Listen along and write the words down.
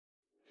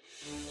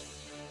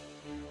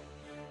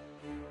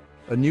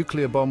A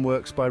nuclear bomb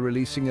works by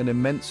releasing an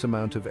immense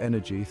amount of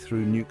energy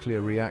through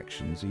nuclear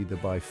reactions, either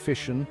by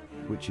fission,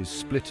 which is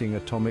splitting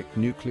atomic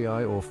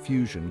nuclei, or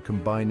fusion,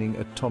 combining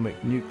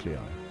atomic nuclei.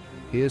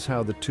 Here's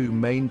how the two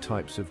main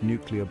types of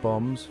nuclear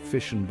bombs,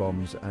 fission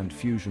bombs and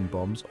fusion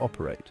bombs,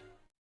 operate.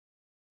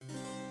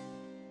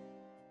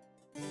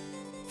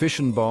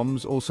 Fission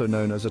bombs, also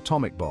known as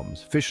atomic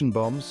bombs. Fission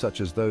bombs, such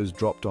as those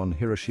dropped on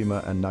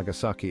Hiroshima and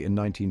Nagasaki in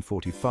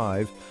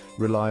 1945,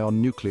 rely on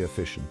nuclear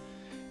fission.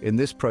 In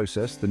this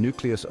process, the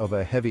nucleus of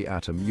a heavy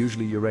atom,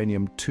 usually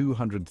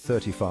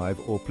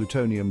uranium-235 or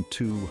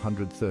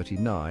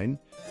plutonium-239,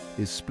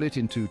 is split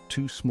into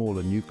two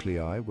smaller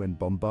nuclei when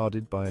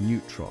bombarded by a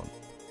neutron.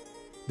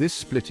 This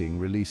splitting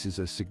releases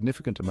a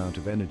significant amount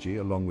of energy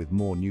along with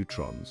more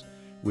neutrons,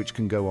 which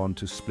can go on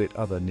to split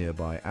other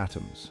nearby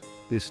atoms.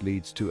 This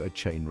leads to a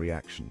chain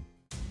reaction.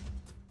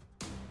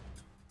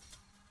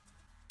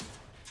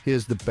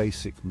 Here's the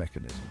basic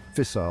mechanism.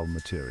 Fissile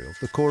material.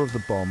 The core of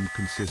the bomb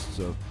consists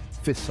of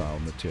fissile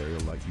material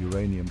like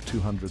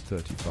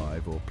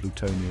uranium-235 or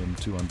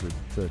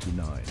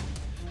plutonium-239.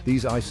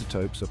 These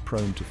isotopes are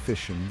prone to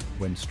fission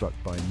when struck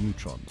by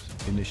neutrons.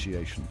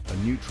 Initiation. A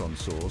neutron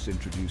source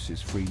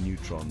introduces free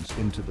neutrons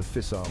into the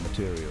fissile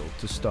material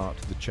to start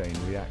the chain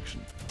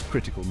reaction.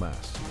 Critical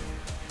mass.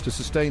 To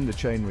sustain the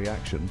chain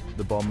reaction,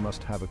 the bomb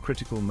must have a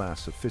critical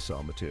mass of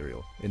fissile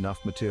material,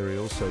 enough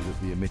material so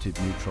that the emitted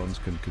neutrons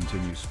can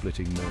continue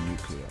splitting more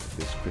nuclei.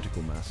 This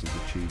critical mass is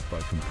achieved by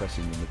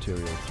compressing the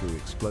material through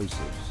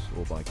explosives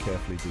or by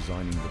carefully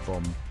designing the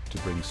bomb to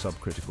bring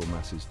subcritical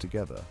masses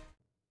together.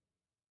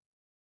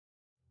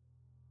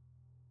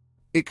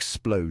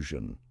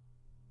 Explosion.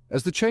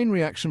 As the chain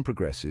reaction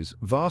progresses,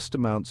 vast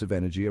amounts of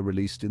energy are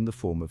released in the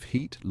form of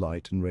heat,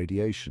 light, and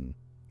radiation.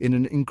 In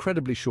an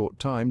incredibly short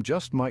time,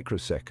 just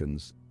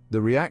microseconds,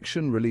 the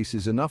reaction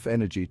releases enough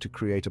energy to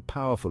create a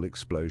powerful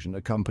explosion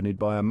accompanied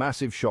by a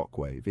massive shock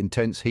wave,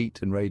 intense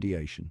heat, and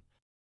radiation.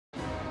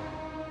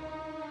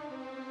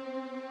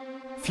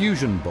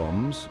 Fusion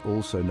bombs,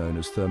 also known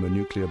as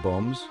thermonuclear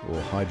bombs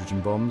or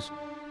hydrogen bombs,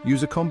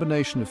 use a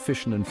combination of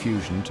fission and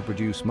fusion to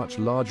produce much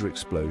larger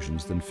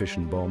explosions than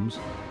fission bombs.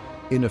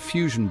 In a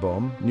fusion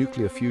bomb,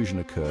 nuclear fusion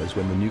occurs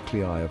when the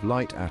nuclei of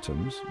light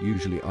atoms,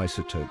 usually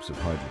isotopes of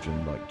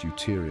hydrogen like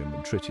deuterium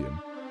and tritium,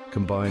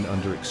 combine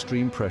under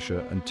extreme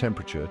pressure and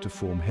temperature to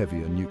form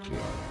heavier nuclei,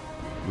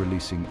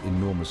 releasing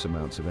enormous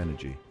amounts of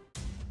energy.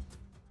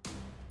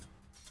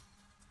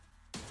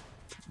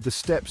 The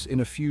steps in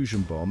a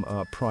fusion bomb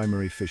are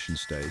primary fission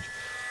stage.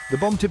 The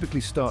bomb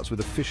typically starts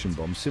with a fission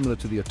bomb, similar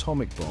to the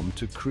atomic bomb,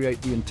 to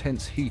create the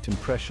intense heat and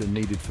pressure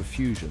needed for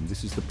fusion.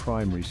 This is the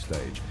primary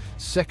stage.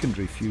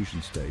 Secondary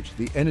fusion stage.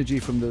 The energy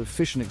from the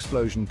fission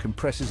explosion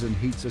compresses and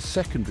heats a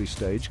secondary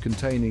stage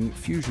containing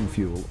fusion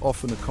fuel,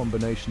 often a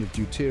combination of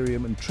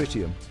deuterium and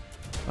tritium.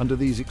 Under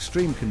these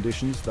extreme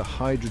conditions, the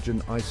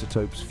hydrogen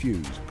isotopes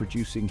fuse,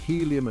 producing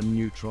helium and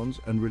neutrons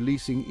and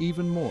releasing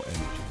even more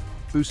energy.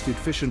 Boosted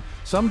fission.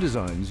 Some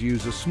designs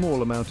use a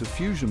small amount of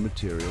fusion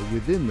material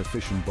within the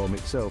fission bomb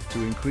itself to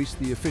increase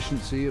the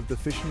efficiency of the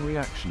fission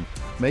reaction,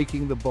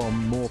 making the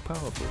bomb more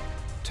powerful.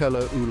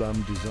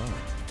 Teller-Ulam design.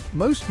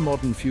 Most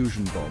modern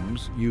fusion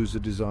bombs use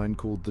a design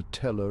called the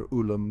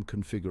Teller-Ulam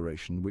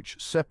configuration, which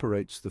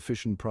separates the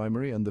fission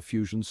primary and the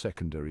fusion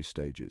secondary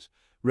stages.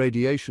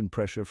 Radiation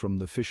pressure from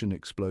the fission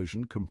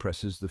explosion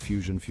compresses the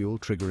fusion fuel,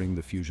 triggering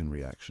the fusion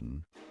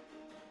reaction.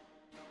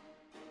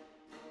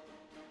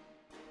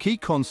 Key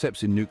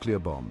concepts in nuclear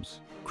bombs.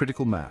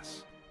 Critical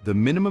mass. The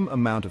minimum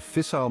amount of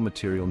fissile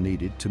material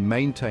needed to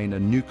maintain a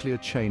nuclear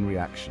chain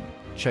reaction.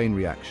 Chain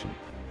reaction.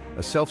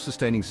 A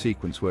self-sustaining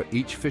sequence where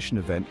each fission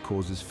event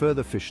causes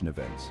further fission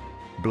events.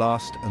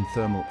 Blast and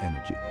thermal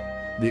energy.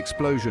 The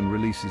explosion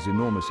releases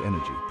enormous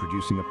energy,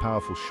 producing a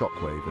powerful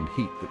shockwave and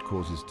heat that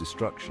causes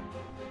destruction.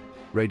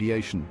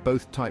 Radiation.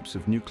 Both types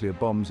of nuclear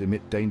bombs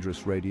emit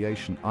dangerous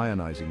radiation,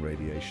 ionizing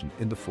radiation,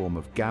 in the form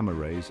of gamma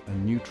rays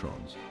and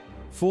neutrons.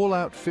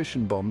 Fallout.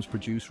 Fission bombs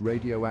produce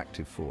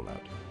radioactive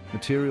fallout,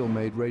 material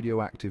made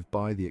radioactive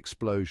by the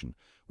explosion,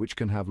 which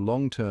can have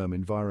long-term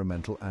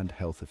environmental and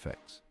health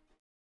effects.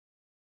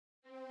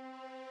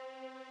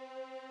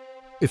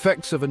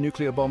 Effects of a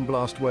nuclear bomb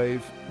blast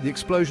wave. The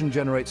explosion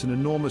generates an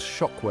enormous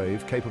shock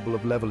wave capable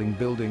of leveling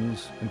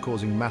buildings and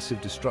causing massive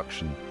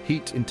destruction.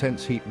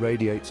 Intense heat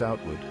radiates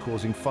outward,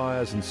 causing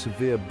fires and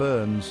severe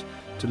burns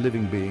to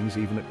living beings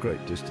even at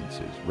great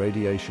distances.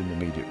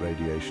 Immediate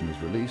radiation is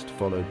released,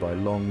 followed by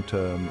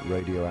long-term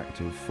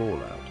radioactive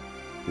fallout.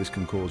 This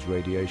can cause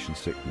radiation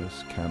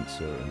sickness,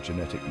 cancer, and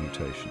genetic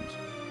mutations.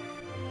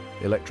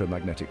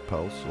 Electromagnetic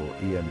pulse, or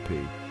EMP.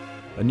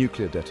 A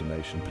nuclear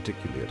detonation,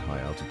 particularly at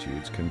high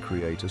altitudes, can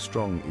create a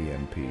strong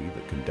EMP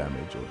that can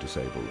damage or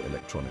disable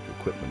electronic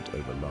equipment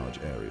over large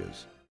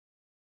areas.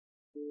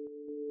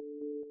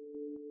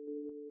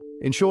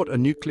 In short, a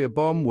nuclear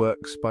bomb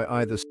works by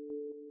either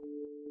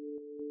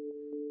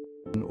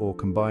or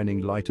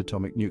combining light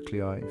atomic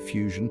nuclei,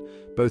 fusion,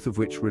 both of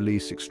which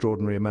release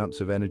extraordinary amounts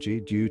of energy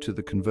due to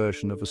the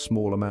conversion of a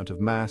small amount of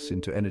mass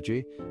into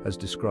energy, as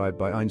described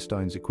by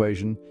Einstein's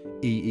equation,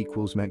 E =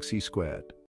 mc²